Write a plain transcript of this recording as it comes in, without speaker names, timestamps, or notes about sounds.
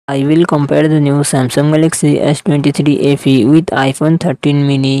I will compare the new Samsung Galaxy S23 FE with iPhone 13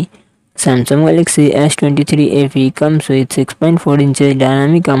 mini. Samsung Galaxy S23 FE comes with 6.4 inches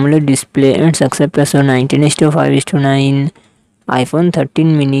dynamic AMOLED display and success ratio 19:5:9. iPhone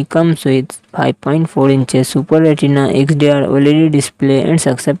 13 mini comes with 5.4 inches Super Retina XDR OLED display and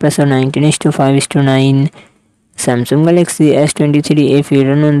success ratio 19:5:9. Samsung Galaxy S23 FE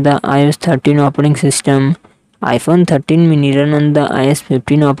run on the iOS 13 operating system. iPhone 13 mini run on the iOS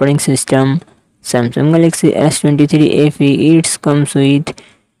 15 operating system. Samsung Galaxy S23 FE comes with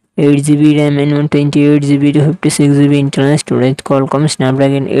 8GB RAM and 128GB to 56GB internal storage. Qualcomm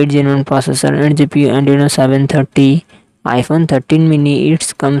Snapdragon 8 Gen 1 processor and GPU Adreno 730. iPhone 13 mini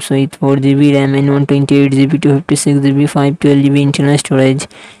comes with 4GB RAM and 128GB to 56GB 512GB internal storage.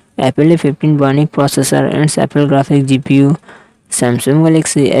 Apple A15 Bionic processor and Apple graphics GPU. Samsung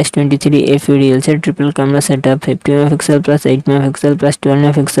Galaxy S23 FE real set triple camera setup 50MP plus 8MP plus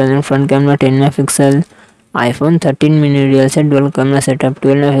 12MP and front camera 10MP. iPhone 13 mini real set dual camera setup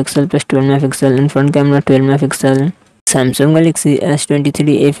 12MP plus 12MP and front camera 12MP. Samsung Galaxy S23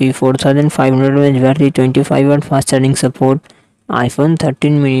 FE 4500 mAh battery 25W fast charging support. iPhone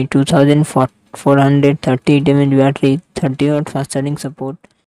 13 mini 2430 mAh battery 30W fast charging support.